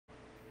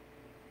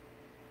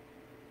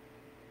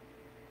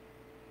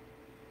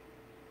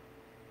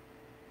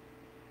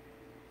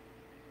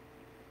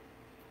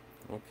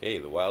Okay,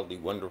 the wildly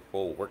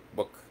wonderful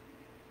workbook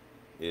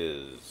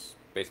is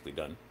basically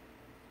done.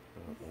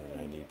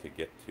 And I need to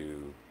get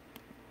to.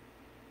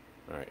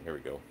 Alright, here we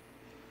go.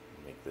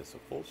 Make this a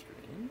full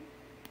screen.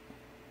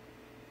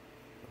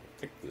 I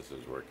think this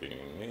is working.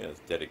 Yeah, it's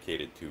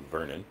dedicated to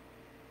Vernon.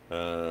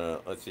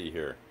 Let's see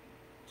here.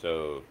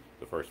 So,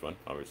 the first one,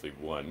 obviously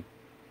 1.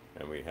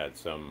 And we had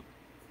some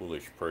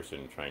foolish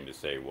person trying to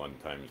say 1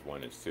 times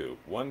 1 is 2.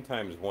 1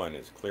 times 1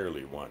 is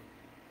clearly 1.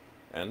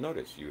 And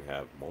notice you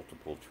have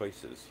multiple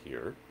choices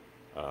here.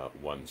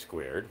 1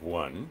 squared,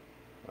 1.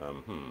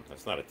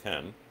 That's not a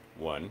 10.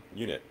 1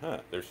 unit.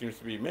 There seems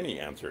to be many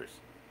answers.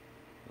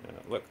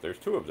 Look, there's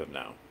 2 of them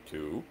now.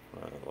 2.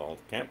 Well, it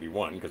can't be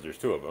 1 because there's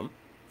 2 of them.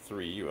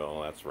 3,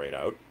 well, that's right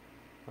out.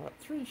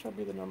 3 shall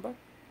be the number.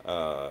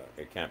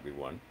 It can't be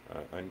 1.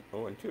 And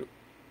 2.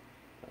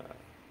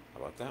 How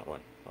about that one?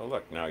 Oh,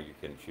 look, now you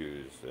can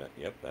choose.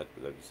 Yep, that'd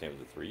be the same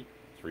as a 3.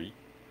 3.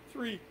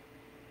 3.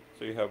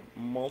 So you have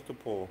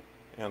multiple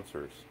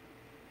answers.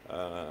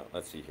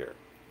 Let's see here.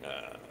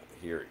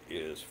 Here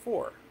is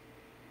 4.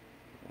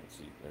 Let's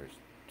see, there's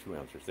 2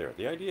 answers there.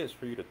 The idea is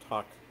for you to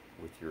talk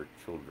with your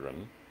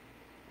children,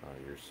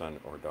 your son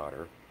or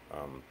daughter,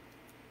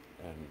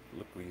 and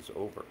look these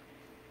over.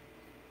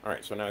 All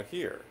right, so now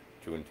here,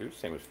 2 and 2,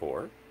 same as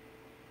 4.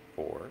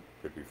 4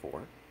 could be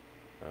 4.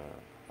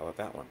 How about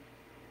that one?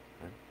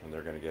 Right? And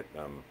they're going to get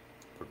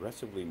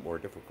progressively more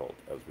difficult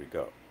as we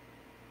go.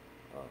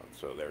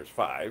 So there's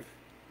 5,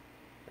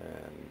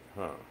 and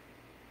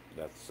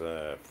that's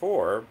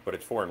 4, but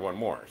it's 4 and 1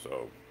 more.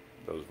 So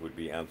those would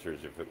be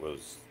answers if it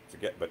was to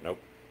get, but nope.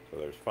 So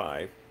there's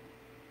 5.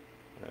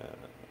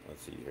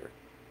 Let's see here.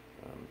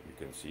 You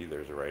can see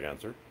there's a right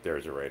answer.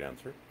 There's a right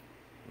answer.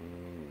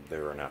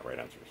 There are not right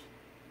answers.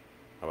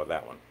 How about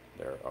that one?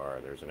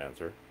 There's an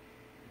answer,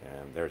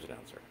 and there's an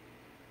answer.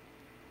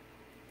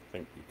 I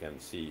think you can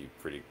see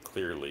pretty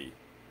clearly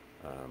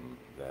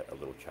that a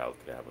little child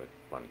could have a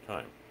fun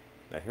time.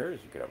 Now here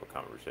is you could have a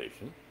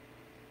conversation.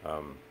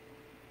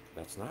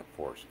 That's not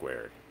 4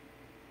 squared.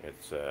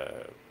 It's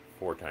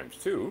 4 times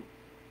 2,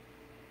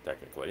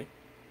 technically.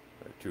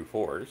 2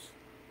 4s,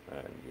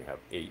 and you have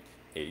 8.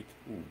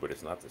 Ooh, but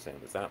it's not the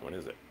same as that one,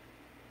 is it?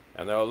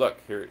 And now look,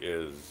 here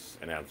is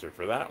an answer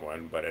for that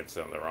one, but it's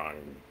in the wrong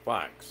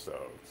box.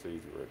 So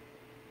see, we're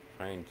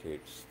trying to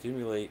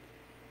stimulate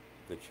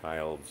the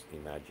child's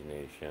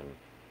imagination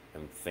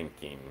and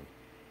thinking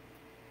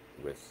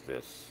with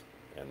this,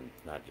 and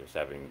not just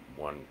having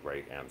one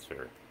right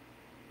answer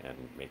and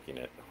making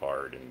it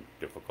hard and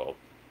difficult.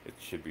 It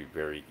should be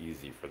very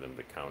easy for them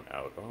to count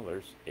out. Oh,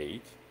 there's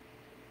 8,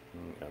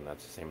 and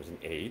that's the same as an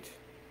 8.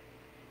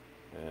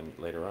 And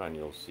later on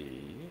you'll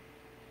see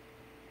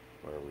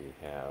where we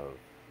have,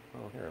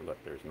 oh here,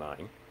 look, there's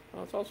 9.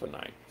 Oh, it's also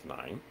 9. It's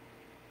 9.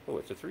 Oh,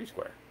 it's a 3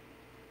 square.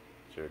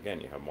 So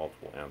again, you have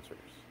multiple answers.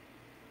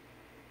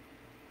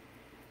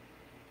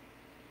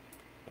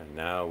 And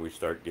now we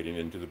start getting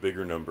into the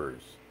bigger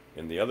numbers.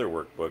 In the other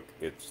workbook,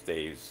 it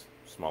stays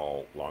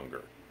small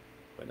longer.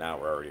 But now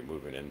we're already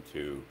moving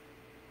into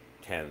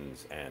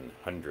tens and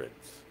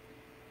hundreds.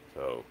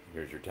 So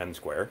here's your 10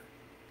 square.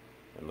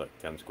 And look,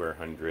 10 square,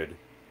 100,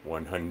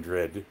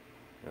 100.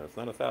 Now, it's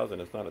not 1,000,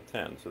 it's not a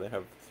 10. So they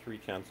have 3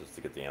 chances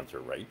to get the answer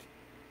right.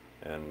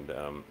 And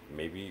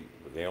maybe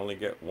they only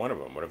get one of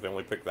them. What if they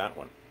only pick that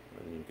one?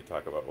 And you could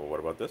talk about, well, what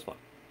about this one?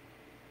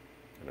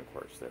 And of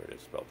course, there it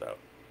is spelled out.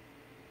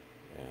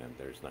 And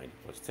there's 90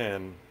 plus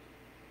 10,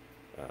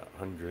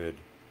 100.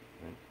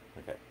 Right?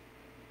 Okay.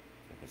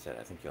 Like I said,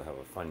 I think you'll have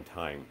a fun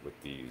time with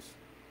these,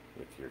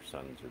 with your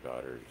sons or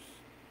daughters,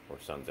 or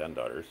sons and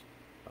daughters.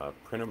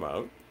 Print them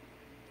out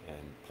and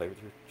play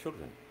with your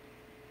children.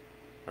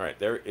 All right,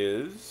 there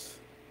is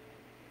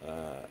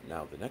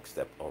now the next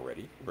step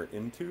already. We're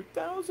into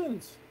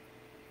thousands.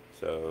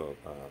 So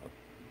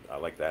I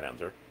like that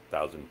answer.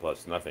 1,000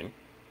 plus nothing,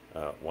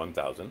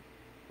 1,000.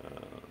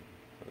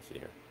 Let's see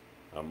here.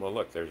 Well,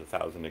 look, there's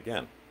 1,000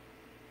 again,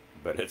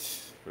 but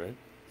it's right,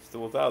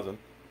 still 1,000.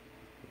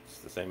 It's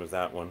the same as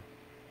that one.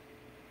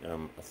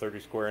 A 30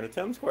 square and a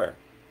 10 square.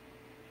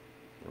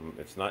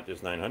 It's not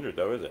just 900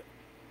 though, is it?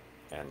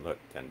 And look,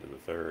 10 to the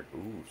third.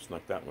 Ooh,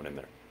 snuck that one in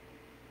there.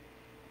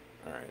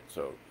 All right,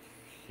 so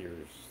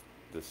here's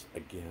this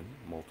again,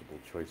 multiple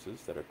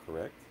choices that are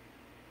correct.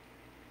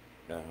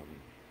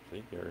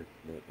 See here,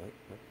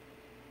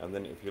 and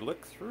then if you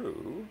look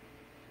through,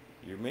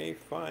 you may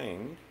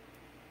find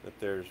that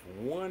there's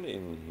one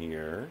in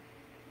here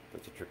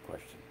that's a trick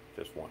question,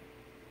 just one.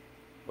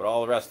 But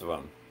all the rest of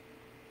them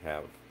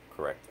have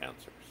correct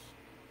answers.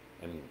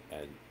 And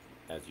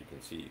as you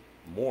can see,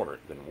 more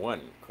than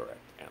one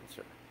correct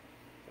answer.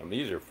 And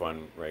these are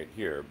fun right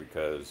here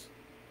because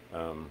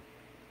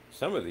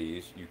some of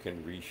these you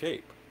can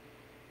reshape.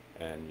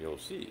 And you'll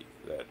see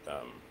that it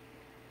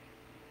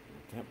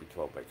can't be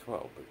 12 by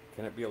 12, but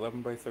can it be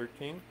 11 by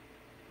 13?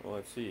 Well,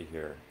 let's see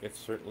here. It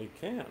certainly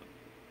can.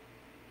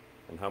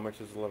 And how much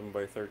is 11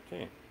 by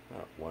 13?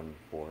 1,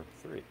 4,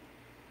 3.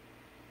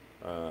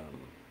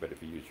 But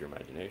if you use your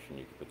imagination,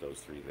 you could put those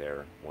 3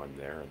 there, 1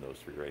 there, and those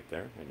 3 right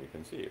there, and you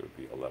can see it would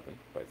be 11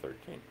 by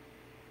 13.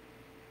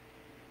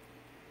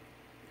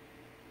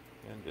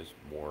 and just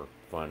more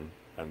fun.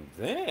 And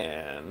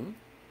then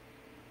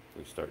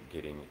we start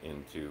getting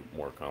into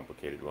more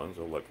complicated ones.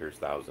 Oh, look, here's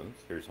thousands,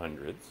 here's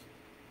hundreds,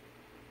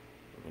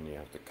 and you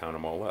have to count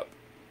them all up.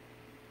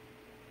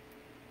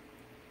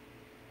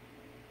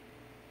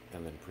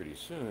 And then pretty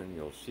soon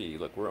you'll see,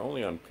 look, we're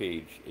only on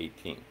page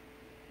 18.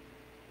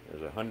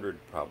 There's 100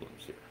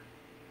 problems here.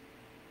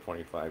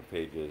 25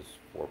 pages,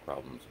 4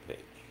 problems a page.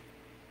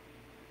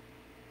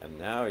 And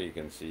now you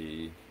can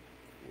see,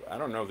 I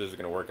don't know if this is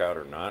going to work out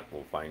or not.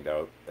 We'll find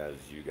out as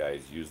you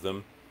guys use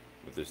them.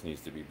 But this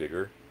needs to be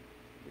bigger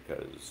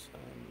because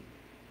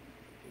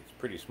it's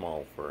pretty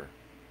small for,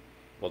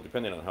 well,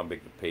 depending on how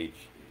big the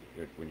page,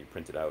 when you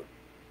print it out,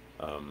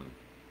 I'm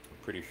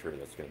pretty sure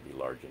that's going to be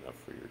large enough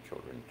for your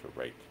children to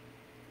write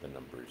the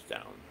numbers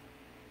down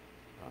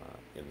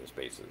in the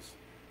spaces.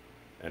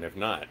 And if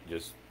not,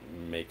 just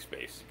make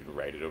space. You can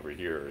write it over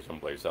here or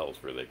someplace else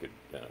where they could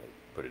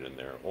put it in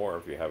there. Or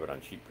if you have it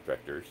on sheet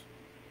projectors,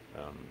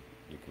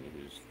 you can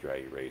use dry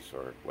erase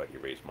or wet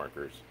erase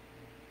markers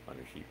on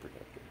a sheet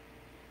projector.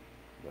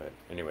 But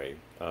anyway,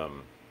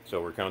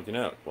 so we're counting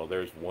out. Well,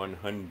 there's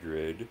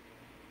 113,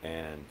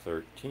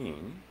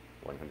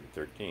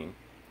 113,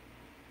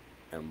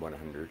 and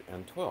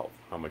 112.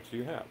 How much do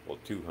you have? Well,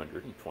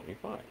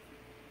 225.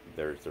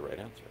 There's the right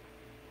answer.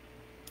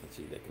 Let's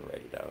see, they can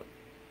write it out.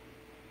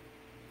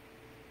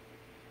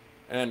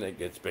 And it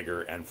gets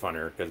bigger and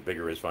funner, because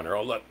bigger is funner.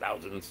 Oh, look,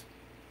 thousands.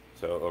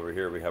 So over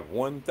here we have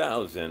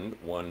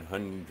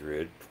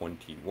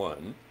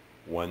 1,121,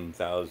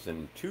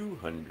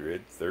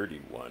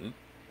 1,231,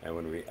 and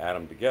when we add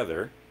them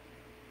together,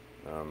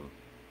 you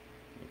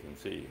can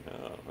see,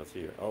 let's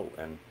see here. Oh,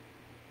 and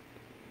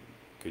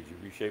could you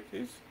reshape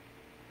these?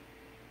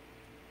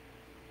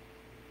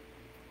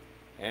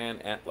 And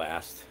at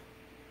last,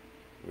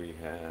 we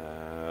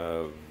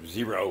have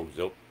 0,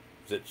 zilp,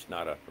 zitch,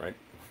 nada, right?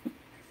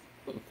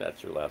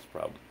 That's your last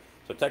problem.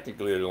 So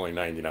technically there's only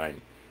 99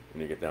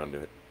 when you get down to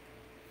it.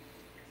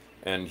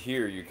 And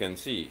here you can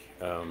see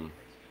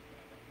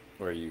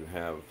where you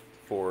have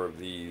 4 of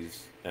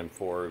these and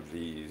 4 of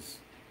these.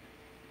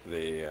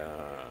 They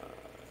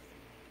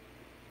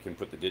can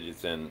put the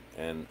digits in,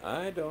 and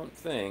I don't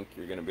think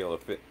you're going to be able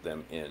to fit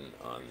them in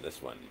on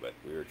this one, but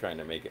we were trying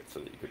to make it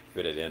so that you could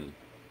fit it in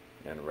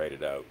and write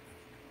it out.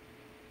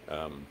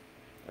 I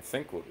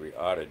think what we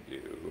ought to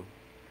do,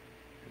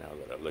 now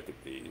that I look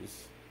at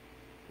these,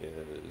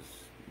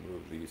 is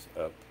move these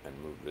up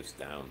and move this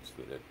down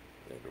so that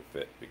it'll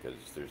fit, because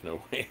there's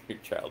no way your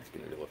child's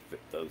going to be able to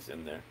fit those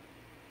in there.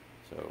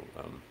 So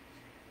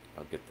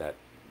I'll get that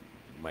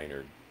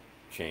minor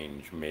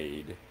change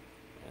made,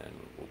 and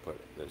we'll put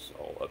this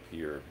all up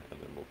here, and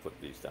then we'll put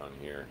these down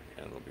here,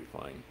 and it'll be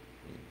fine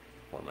in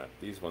format.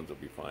 These ones will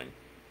be fine,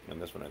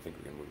 and this one I think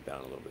we can move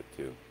down a little bit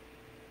too.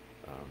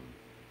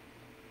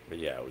 But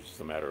yeah, it was just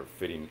a matter of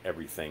fitting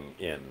everything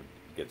in.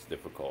 It gets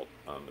difficult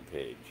on the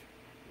page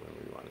when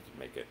we wanted to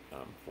make it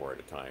 4 at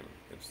a time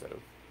instead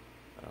of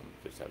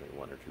just having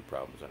 1 or 2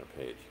 problems on a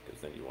page, because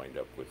then you wind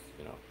up with,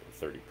 you know, a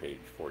 30-page,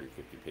 40,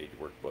 50-page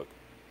workbook.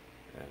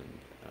 And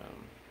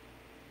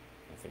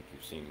I think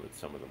you've seen with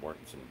some of the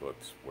Mortensen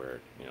books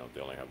where, you know,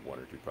 they only have 1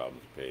 or 2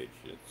 problems a page.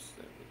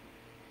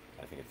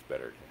 I think it's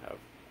better to have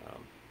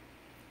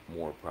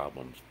more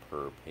problems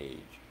per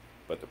page.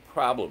 But the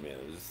problem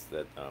is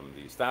that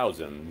these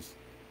thousands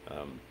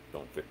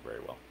don't fit very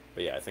well.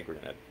 But yeah, I think we're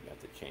going to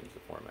have to change the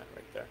format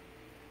right there,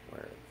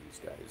 where these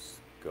guys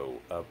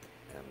go up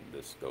and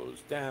this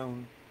goes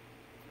down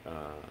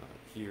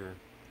here.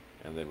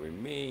 And then we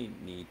may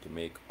need to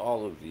make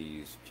all of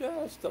these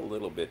just a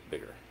little bit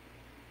bigger.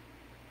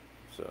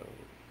 So,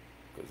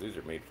 because these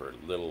are made for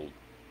little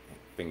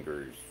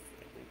fingers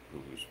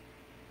whose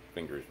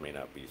fingers may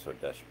not be so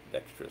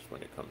dexterous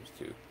when it comes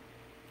to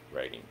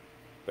writing.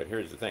 But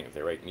here's the thing, if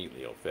they write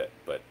neatly, it'll fit.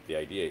 But the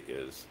idea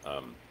is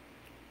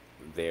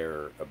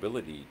their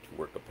ability to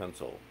work a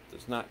pencil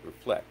does not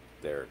reflect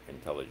their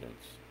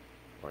intelligence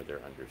or their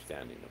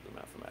understanding of the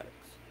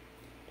mathematics.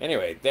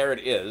 Anyway, there it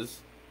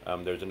is.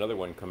 There's another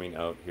one coming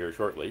out here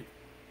shortly.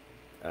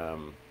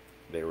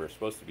 They were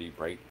supposed to be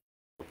bright,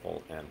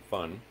 colorful, and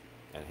fun,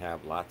 and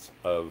have lots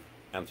of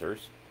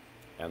answers.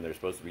 And they're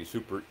supposed to be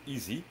super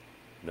easy,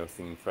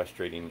 nothing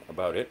frustrating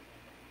about it.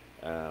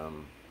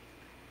 And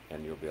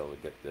you'll be able to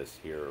get this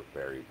here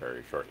very,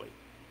 very shortly.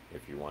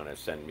 If you want to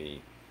send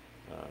me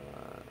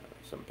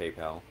some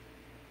PayPal,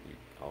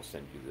 I'll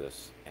send you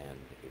this, and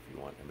if you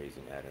want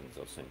Amazing Addends,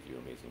 I'll send you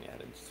Amazing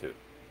Addends too.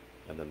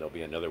 And then there'll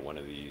be another one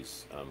of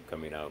these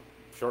coming out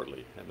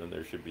shortly, and then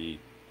there should be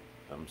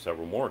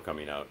several more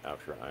coming out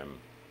after I'm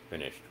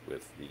finished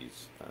with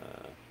these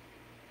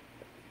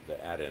the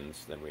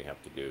addends. Then we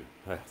have to do,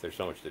 there's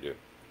so much to do,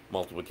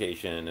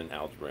 multiplication and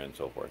algebra and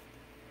so forth.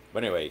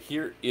 But anyway,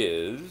 here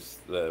is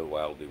the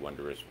Wildly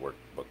Wondrous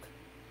workbook,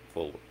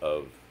 full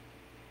of,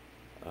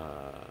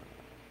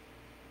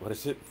 what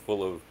is it?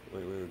 Full of,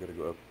 wait, we gotta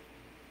go up.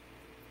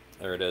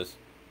 There it is.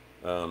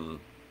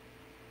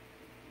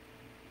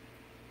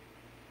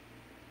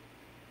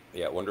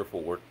 Yeah,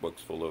 wonderful workbooks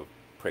full of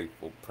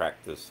playful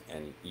practice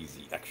and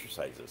easy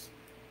exercises.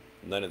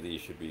 None of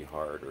these should be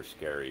hard or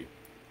scary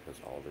because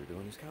all they're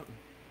doing is counting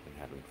and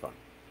having fun.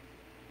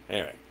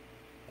 Anyway,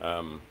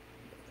 um,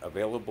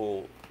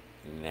 available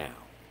now.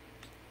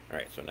 All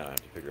right, so now I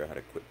have to figure out how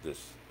to quit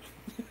this.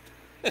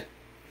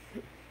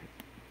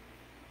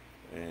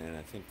 And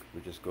I think we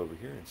just go over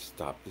here and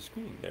stop the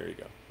screen. There you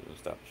go. We'll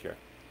stop the share.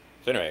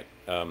 So anyway,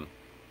 I've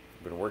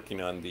been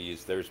working on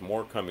these. There's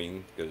more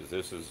coming because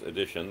this is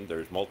addition.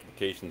 There's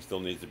multiplication still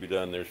needs to be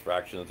done. There's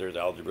fractions. There's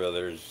algebra.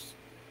 There's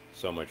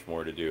so much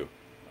more to do.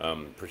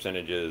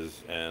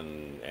 Percentages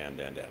and.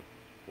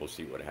 We'll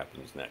see what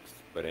happens next.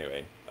 But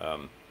anyway,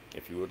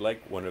 if you would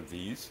like one of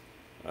these,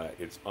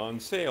 it's on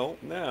sale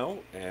now,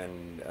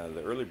 and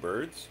the early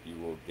birds, you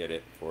will get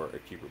it for a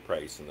cheaper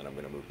price, and then I'm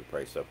going to move the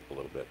price up a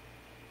little bit.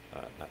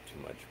 Not too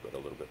much, but a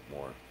little bit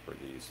more for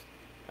these.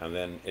 And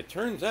then it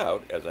turns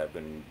out, as I've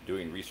been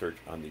doing research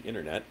on the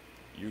internet,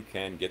 you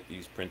can get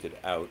these printed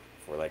out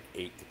for like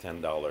 $8 to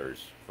 $10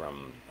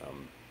 from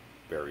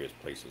various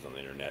places on the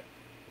internet,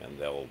 and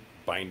they'll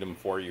bind them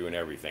for you and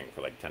everything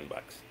for like $10.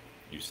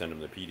 You send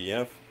them the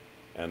PDF,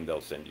 and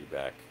they'll send you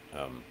back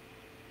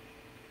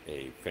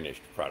a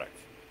finished product.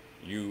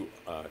 You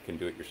can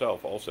do it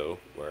yourself also,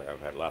 where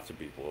I've had lots of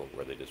people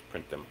where they just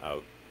print them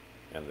out,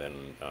 and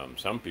then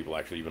some people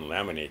actually even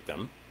laminate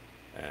them,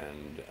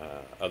 and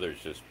others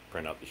just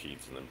print out the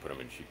sheets and then put them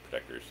in sheet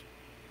protectors.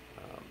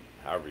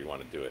 However you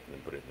want to do it, and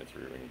then put it in a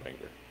 3-ring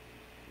binder.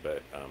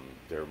 But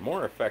they're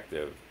more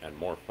effective and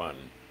more fun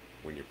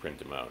when you print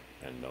them out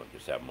and don't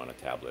just have them on a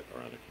tablet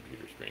or on a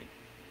computer screen.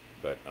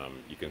 But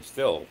you can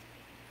still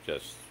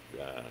just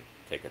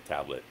take a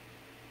tablet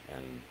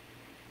and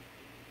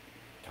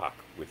talk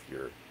with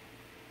your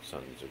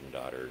sons and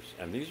daughters.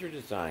 And these are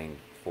designed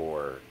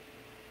for,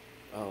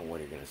 oh, what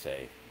are you going to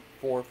say,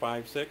 4,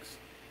 5, 6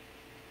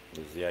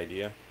 is the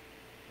idea.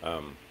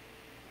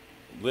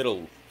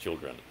 Little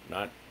children,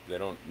 they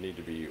don't need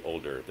to be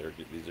older.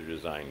 These are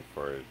designed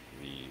for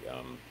the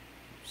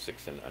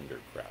 6 and under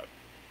crowd.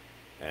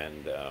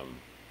 And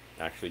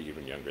actually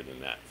even younger than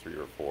that, 3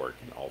 or 4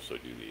 can also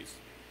do these,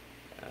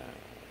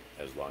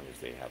 as long as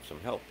they have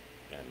some help.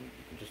 And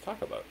you can just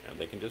talk about it, and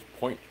they can just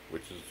point,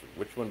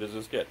 which one does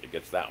this get? It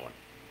gets that one.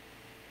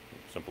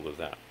 Simple as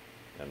that.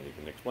 And you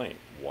can explain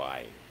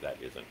why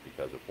that isn't,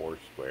 because a 4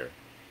 square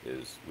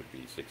would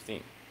be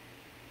 16.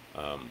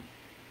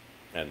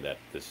 And that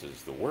this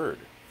is the word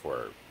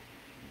for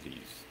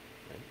these.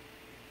 Right?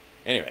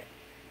 Anyway,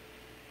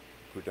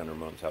 click on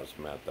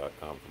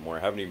Ramon'sHouseOfMath.com for more.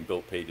 I haven't even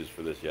built pages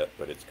for this yet,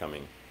 but it's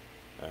coming.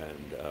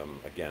 And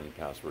again,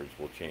 passwords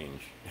will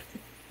change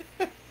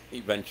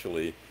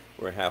eventually.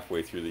 We're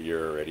halfway through the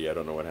year already. I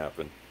don't know what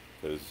happened,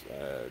 because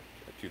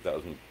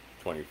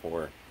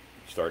 2024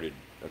 started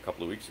a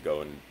couple of weeks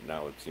ago, and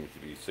now it seems to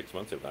be 6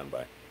 months have gone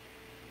by.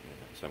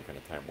 Some kind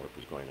of time warp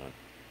is going on.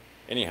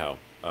 Anyhow,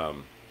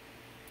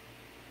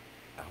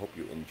 I hope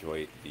you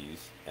enjoy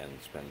these and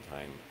spend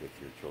time with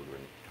your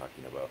children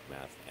talking about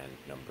math and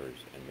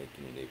numbers and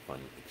making it a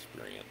fun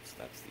experience.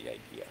 That's the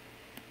idea.